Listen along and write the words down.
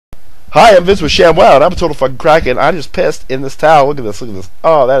Hi, I'm Vince with ShamWOW, and I'm a total fucking crackhead. I just pissed in this towel. Look at this, look at this.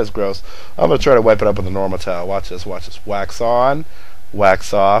 Oh, that is gross. I'm going to try to wipe it up with a normal towel. Watch this, watch this. Wax on,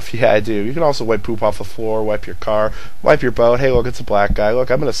 wax off. Yeah, I do. You can also wipe poop off the floor, wipe your car, wipe your boat. Hey, look, it's a black guy. Look,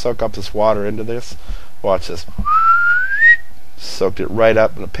 I'm going to soak up this water into this. Watch this. Soaked it right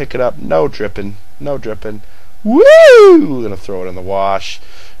up. I'm going to pick it up. No dripping. No dripping. Woo! I'm going to throw it in the wash.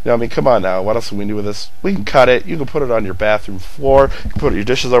 You know, I mean, come on now. What else can we do with this? We can cut it. You can put it on your bathroom floor. You can put your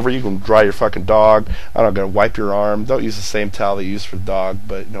dishes over. You can dry your fucking dog. I'm not going to wipe your arm. Don't use the same towel that you use for the dog,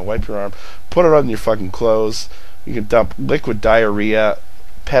 but, you know, wipe your arm. Put it on your fucking clothes. You can dump liquid diarrhea,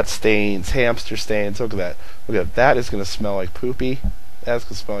 pet stains, hamster stains. Look at that. Look at that. That is going to smell like poopy. That's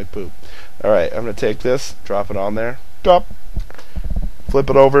going to smell like poop. Alright, I'm going to take this, drop it on there. Drop. Flip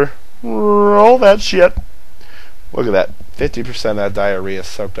it over. Roll that shit. Look at that. 50% of that diarrhea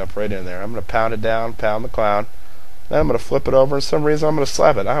soaked up right in there. I'm going to pound it down, pound the clown. Then I'm going to flip it over, and for some reason I'm going to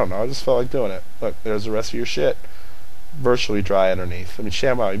slap it. I don't know. I just felt like doing it. Look, there's the rest of your shit. Virtually dry underneath. I mean,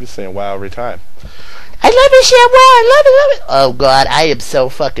 ShamWOW, you've been saying wow every time. I love it, ShamWOW. I love it, love it. Oh, God, I am so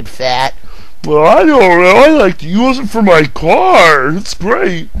fucking fat. Well, I don't know. I like to use it for my car. It's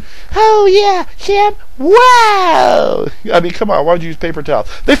great. Oh, yeah, ShamWOW. I mean, come on. Why would you use paper towels?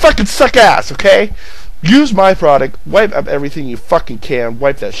 They fucking suck ass, okay? Use my product. Wipe up everything you fucking can.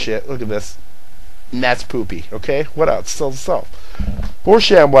 Wipe that shit. Look at this. And that's poopy, okay? What else? Still the stuff. 4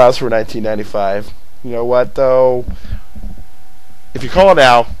 ShamWOWs for $19.95. You know what, though? If you call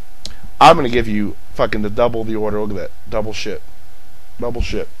now, I'm going to give you fucking the double the order. Look at that. Double shit. Double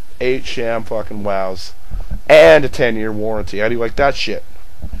shit. 8 Sham fucking wows. And a 10-year warranty. How do you like that shit?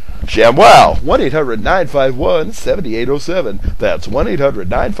 ShamWOW, 1-800-951-7807. That's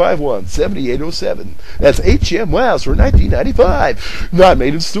 1-800-951-7807. That's 8 ShamWOWs for $19.95. Not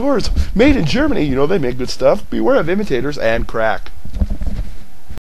made in stores. Made in Germany. You know they make good stuff. Beware of imitators and crack.